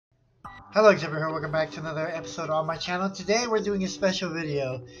Hello Xavier here, welcome back to another episode on my channel. Today we're doing a special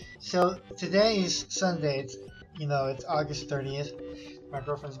video. So today is Sunday, it's August 30th, my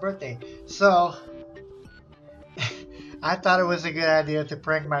girlfriend's birthday. So I thought it was a good idea to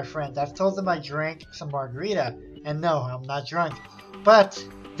prank my friends. I've told them I drank some margarita, and no, I'm not drunk. But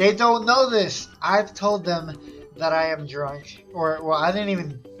they don't know this. I've told them that I am drunk, well, I didn't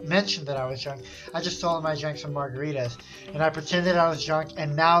even mention that I was drunk. I just told them I drank some margaritas, and I pretended I was drunk,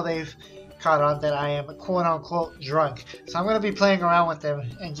 and now they've caught on that I am quote unquote drunk. So I'm gonna be playing around with them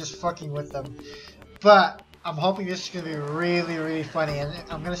and just fucking with them. But I'm hoping this is gonna be really funny, and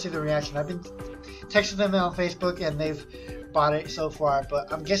I'm gonna see the reaction. I've been texting them on Facebook and they've bought it so far,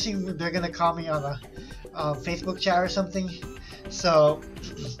 but I'm guessing they're gonna call me on a Facebook chat or something. So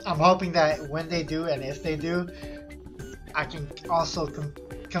I'm hoping that when they do, and if they do, I can also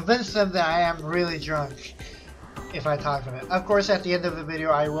convince them that I am really drunk if I talk to them. Of course, at the end of the video,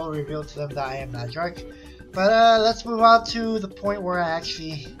 I will reveal to them that I am not drunk. But let's move on to the point where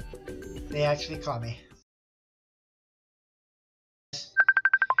they actually call me.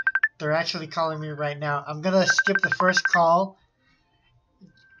 They're actually calling me right now. I'm gonna skip the first call,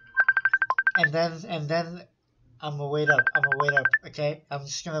 and then I'm gonna wait up. Okay? I'm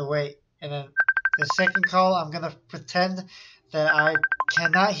just gonna wait, and then the second call, I'm gonna pretend that I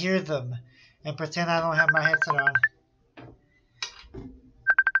cannot hear them, and pretend I don't have my headset on.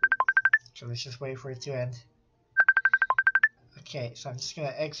 So let's just wait for it to end. Okay, so I'm just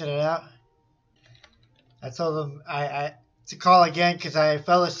gonna exit it out. I told them I to call again because I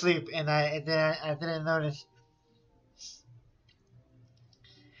fell asleep and I didn't notice.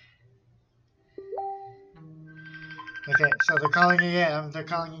 Okay, so they're calling again. They're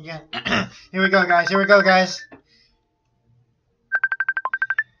calling again. Here we go, guys.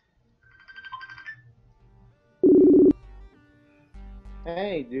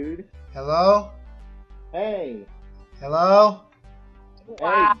 Hey, dude. Hello? Hey. Hello?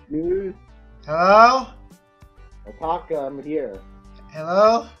 Hey, dude. Hello? Otaka, I'm here.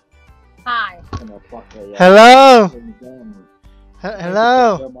 Hello? Hi. Hello?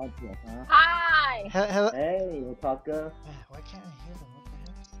 Hello? Hi. Hello? Hey, Otaka. Why can't I hear them? What the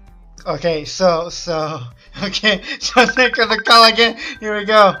heck? Okay, so they're gonna call again. Here we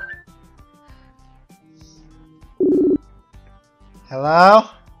go. Hello?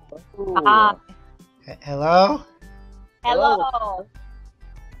 Hello? Hello.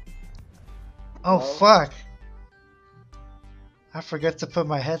 Oh, Hello? fuck. I forgot to put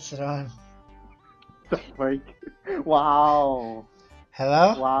my headset on. The freak. Wow.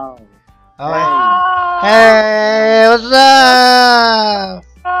 Hello? Wow. Oh, hey, what's up?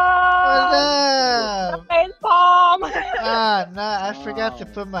 What's up? Face palm. Ah, no, I forgot to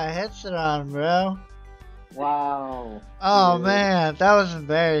put my headset on, bro. Wow. Oh, Dude. Man, that was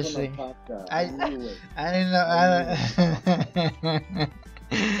embarrassing. I knew it. I didn't know.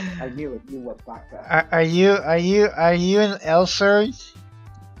 I knew it. You were Otaka. Are you in Elsword?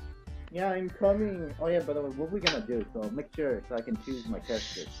 Yeah, I'm coming. Oh yeah, by the way, what are we gonna do? So make sure so I can choose my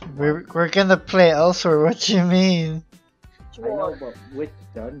characters. We're gonna play Elsword. What you mean? I know, but which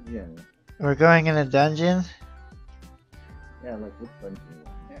dungeon? We're going in a dungeon? Yeah, like which dungeon?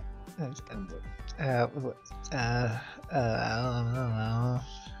 I don't know.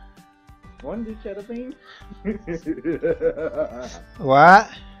 Want to do Shadow Bane? What?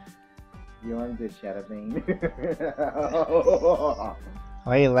 You want to do Shadow Bane?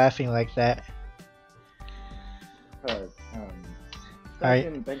 Why are you laughing like that? Because, Are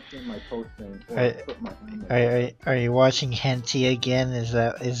mention my posting or are- put my email. Are you watching hentai again? Is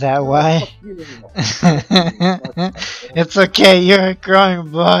that why? Fuck you. It's okay, you're a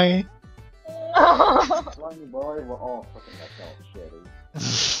growing boy. Funny boy, we're all fucking that shitty.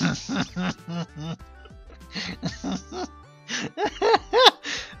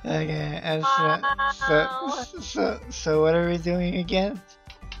 Okay, and so what are we doing again?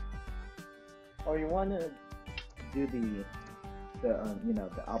 Oh, you want to do the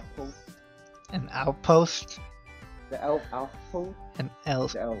outpost? An outpost? The outpost? An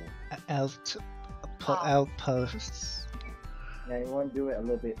outpost. Yeah, you want to do it a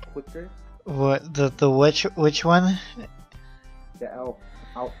little bit quicker? What the which one? The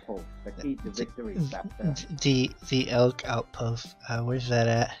outpost, the key to victory chapter. The elk outpost. Where's that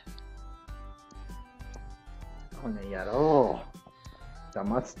at?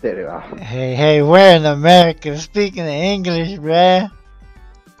 Hey, we're in America speaking English, bruh.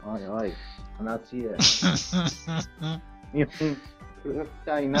 Oi, oi, 話へ。日本、うる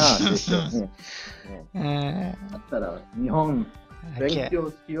さいな、でしょね。だったら、日本、勉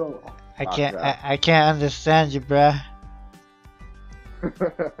強しよう。I can't understand you, bruh.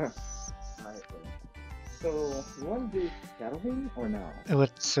 So, you want to do shadowing or no?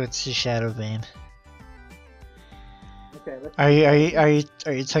 What's the shadow vein? Okay, let's Are do you are you shadowing. are you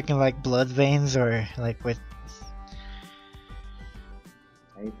are you talking like blood veins or like with?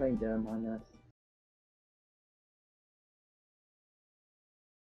 Are you playing Dead Among Us?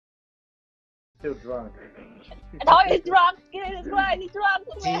 Still drunk. No, he's drunk. Jesus Christ, he's drunk.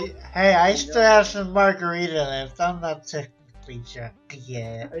 Hey, I still have some margarita left. I'm not technically drunk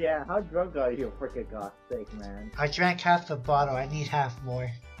yet. Yeah, how drunk are you, for God's sake, man? I drank half the bottle. I need half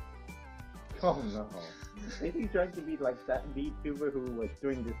more. Oh no. Is he trying to be like that VTuber who was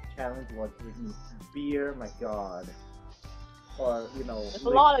doing this challenge while drinking beer? My god. Or, you know, There's a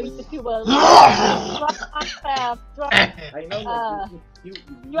lot of liquid. YouTubers. Drunk, I know that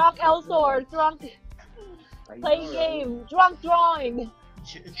drunk Elsword, drunk playing right? game, drunk drawing.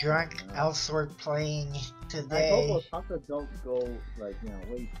 Drunk Elsword playing I today. hope Osaka don't go, like, you know,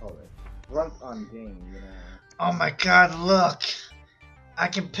 what do you call it? Drunk on game, you know. Oh my god, look! I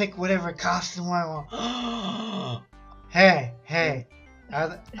can pick whatever costume I want. Hey,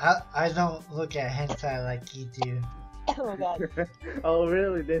 I don't look at hentai like you do. Oh my god. Oh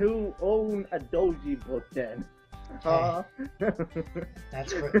really? Then who own a doji book then? Huh?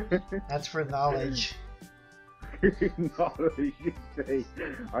 That's for knowledge. Knowledge, you say.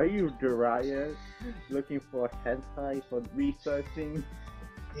 Are you Jiraiya looking for hentai for researching?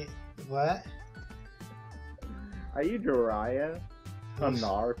 What? Are you Jiraiya from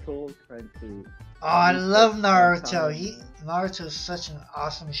Naruto trying to... Oh, I love Naruto. Naruto is such an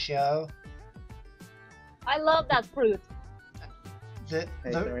awesome show. I love that fruit.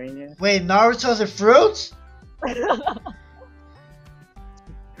 Wait, Naruto's a fruit?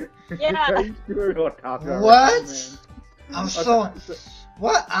 Yeah. Are you sure you're talking about What? man? I'm so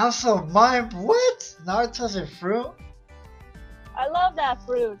mind. What? Naruto's a fruit? I love that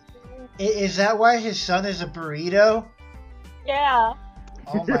fruit. Is that why his son is a burrito? Yeah.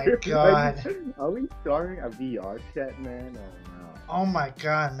 Oh my god. Are we starting a VR chat, man? Oh no. Oh my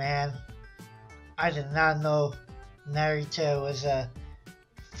god, man. I did not know Naruto was a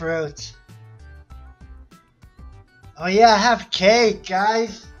fruit. Oh yeah, I have cake,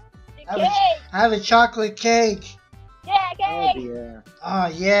 guys. Cake. I have a chocolate cake. Yeah, Oh cake. yeah. Oh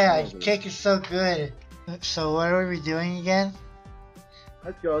yeah, Oh, dear. cake is so good. So what are we doing again?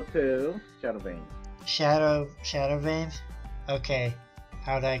 Let's go to Shadow Vein. Shadow veins? Okay.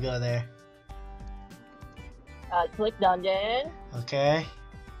 How do I go there? Click dungeon. Okay.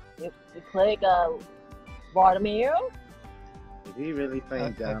 You click Bartomeu. Is he really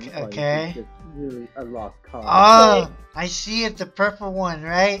playing dumb? Okay, Or okay. is he just really a lost cause? Oh, I see it, the purple one,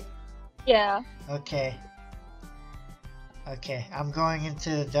 right? Yeah. Okay. Okay, I'm going into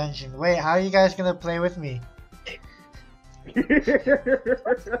the dungeon. Wait, how are you guys gonna play with me?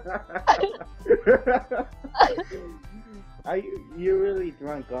 You're really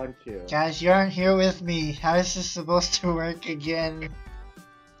drunk, aren't you? Guys, you aren't here with me. How is this supposed to work again?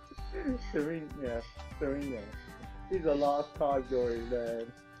 Serena. He's a lost cause going, man.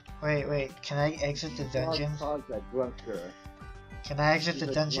 Wait, can I exit the dungeon? Lost cause that drunker. Can I exit the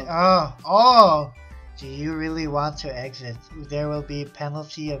He's a dungeon? drunk. Oh! Do you really want to exit? There will be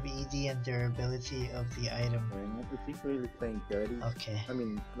penalty of ED and durability of the item. Serena, is he really playing dirty? Okay. I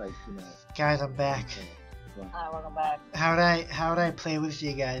mean, like, you know. Guys, I'm back. Alright, welcome back. How would I play with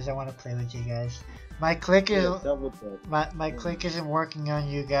you guys? I want to play with you guys. My click is Yeah, double check. my click isn't working on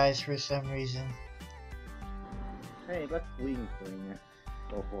you guys for some reason. Hey, let's swing, Serena.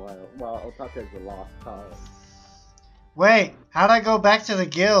 For a while. Well, Otaka is a lost cause. Wait, how'd I go back to the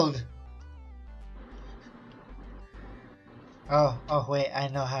guild? Oh wait, I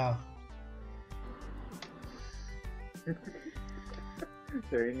know how.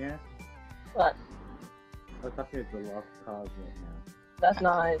 Serena? What? Otaka is a lost cause right now. That's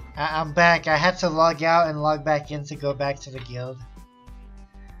nice. I'm back. I had to log out and log back in to go back to the guild.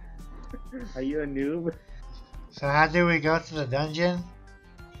 Are you a noob? So how do we go to the dungeon?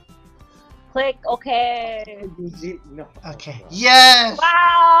 Click OK. No. Okay. Yes!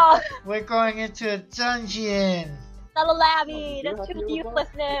 Wow! We're going into a dungeon! Another labby. Oh, That's you too have to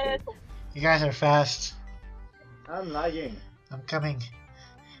uselessness. You guys are fast. I'm lagging. I'm coming.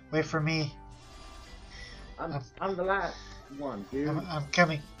 Wait for me. I'm the last one, dude. I'm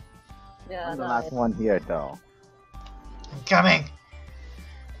coming. Yeah, I'm the nice. last one here, though. I'm coming.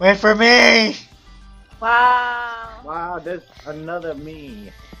 Wait for me! Wow. Wow, there's another me.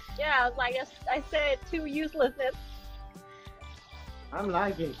 Yeah, it's like I said, too uselessness. I'm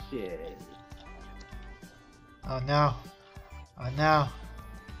lagging shit. Oh no. Oh no.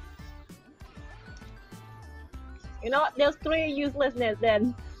 You know what? There's 3 uselessness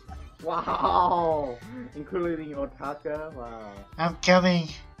then. Wow! Including Otaka? Wow. I'm coming.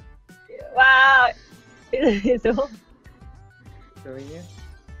 Wow. It's all- Showing you?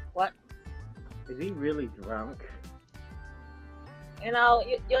 What? Is he really drunk? You know,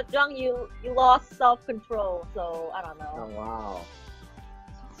 you're drunk. You lost self-control. So I don't Oh, know. wow.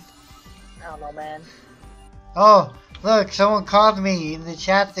 I don't know, man. Oh, look, someone called me in the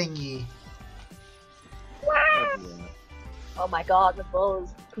chat thingy. Oh, dear. Oh my God, the bull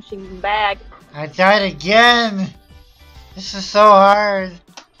is pushing him back. I died again. This is so hard.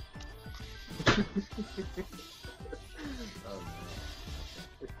 Oh, no.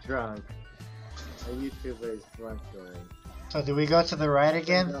 It's drunk. A YouTuber is drunk going. So do we go to the right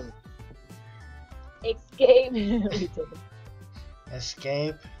again? Escape.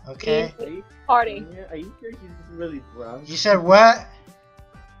 Escape. Okay. Party. Are you sure he's really drunk? You said what?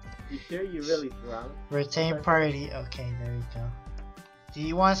 You sure you're really drunk? Retain party. Okay, there you go. Do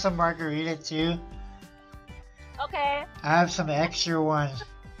you want some margarita too? Okay. I have some extra ones.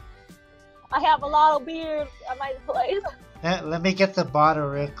 I have a lot of beer at my place. Let me get the bottle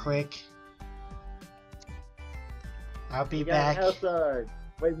real quick. I'll be back. Elsword.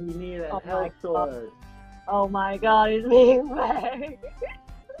 When you need an Oh my Elsword. Oh my God, it's being back.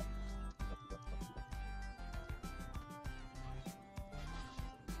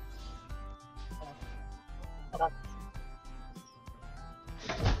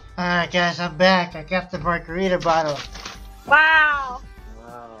 Alright guys, I'm back. I got the margarita bottle. Wow.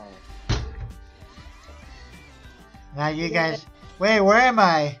 Wow. Now you guys... Wait, where am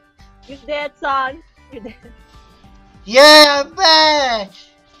I? You're dead, son. You're dead. Yeah, I'm back!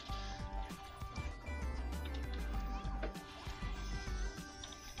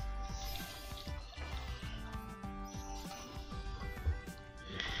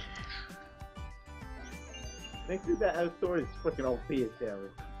 Think through that Elsword is freaking OP as hell,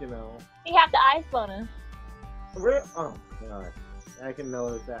 you know. You have the ice button. Where? Oh god. I can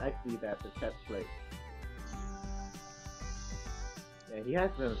notice that. I see that the chest plate. Yeah, he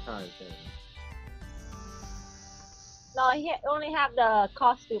has been a time thing. No, he only have the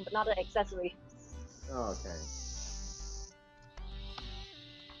costume, but not the accessory. Oh, okay.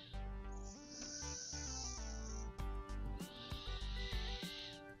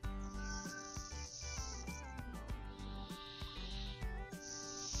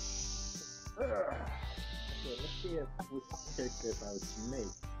 Okay, let's see if we check this out. Snake.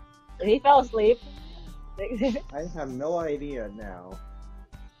 He fell asleep. I have no idea now.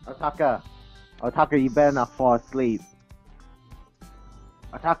 Otaka! Otaka, you better not fall asleep.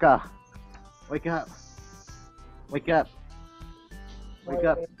 Otaka! Wake up! Wake up! Wake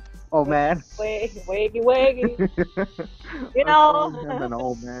up! Oh man! Wakey. You I'm know, calling him an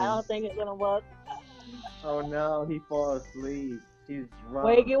old man. I don't think it's gonna work. Oh no, he fall asleep. He's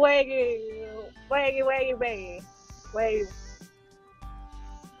drunk. Wakey.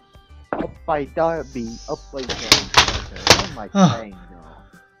 Up by Derby, up by Derby. Oh my god.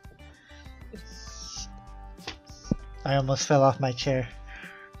 I almost fell off my chair.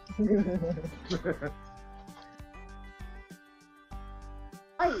 Okay,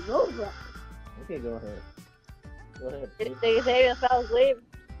 go ahead. Go ahead. Did they say he fell asleep?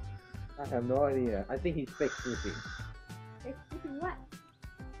 I have no idea. I think he's fake sleeping. What?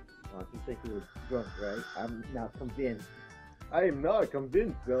 Well, he said he was drunk, right? I'm not convinced. I am not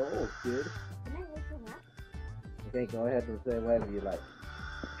convinced though, oh, kid. Can I listen up? Okay, go ahead and say whatever you like.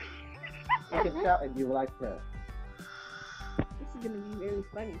 You can shout and you like to. This is gonna be really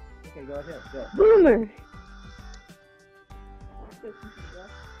funny. Okay, go ahead. Go. Boomer!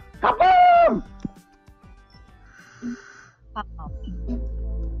 Kaboom!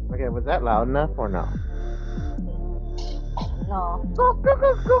 Okay, was that loud enough or no? No.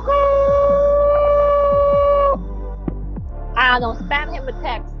 I don't know, spam him with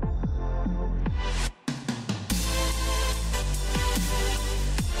text.